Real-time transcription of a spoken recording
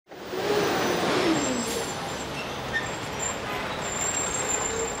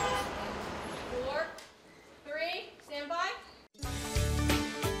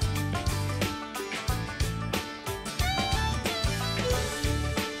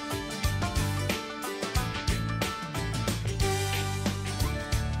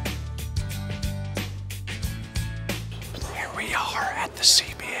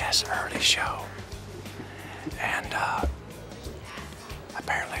this early show, and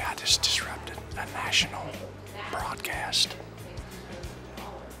apparently I just disrupted a national broadcast.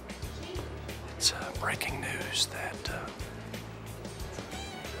 It's breaking news that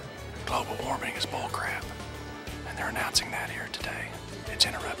global warming is bullcrap, and they're announcing that here today. It's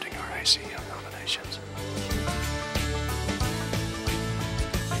interrupting our ACM nominations.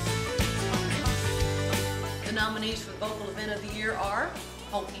 The nominees for Vocal Event of the Year are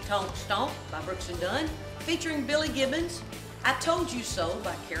Honky Tonk Stomp by Brooks & Dunn, featuring Billy Gibbons, I Told You So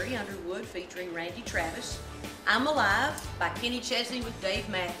by Carrie Underwood, featuring Randy Travis, I'm Alive by Kenny Chesney with Dave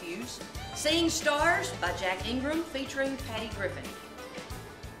Matthews, Seeing Stars by Jack Ingram, featuring Patty Griffin,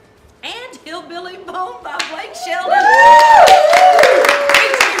 and Hillbilly Bone by Blake Shelton,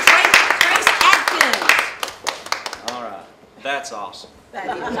 featuring Trace Adkins. All right, that's awesome.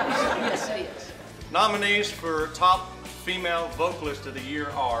 That is awesome. Yes, it is. Nominees for Top Female Vocalist of the Year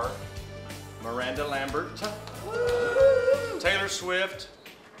are Miranda Lambert, Taylor Swift,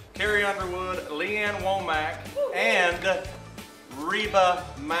 Carrie Underwood, Leanne Womack, and Reba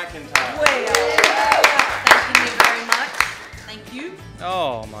McEntire. Well, thank you very much. Thank you.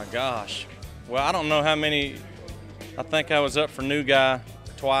 Oh my gosh. Well, I don't know how many. I think I was up for New Guy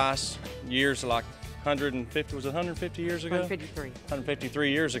twice, years like 150, was it 150 years ago? 153.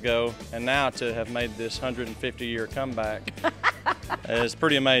 153 years ago, and now to have made this 150-year comeback is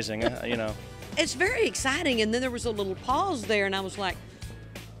pretty amazing, you know. It's very exciting, and then there was a little pause there, and I was like,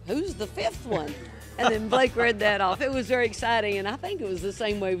 who's the fifth one? And then Blake read that off. It was very exciting, and I think it was the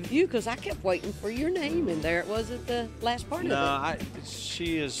same way with you, because I kept waiting for your name, and there it was at the last part of it. No,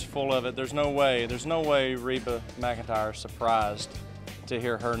 she is full of it. There's no way Reba McEntire is surprised to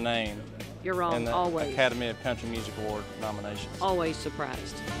hear her name. You're wrong, in the always. Academy of Country Music Award nominations. Always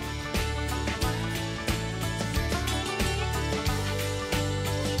surprised.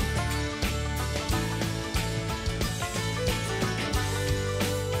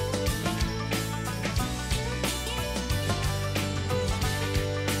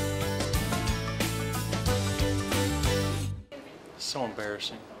 So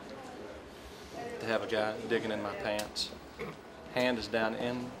embarrassing to have a guy digging in my pants. Hand is down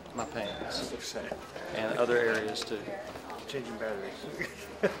in my pants. And other areas too. Changing batteries.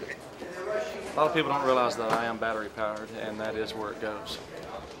 A lot of people don't realize that I am battery powered, and that is where it goes.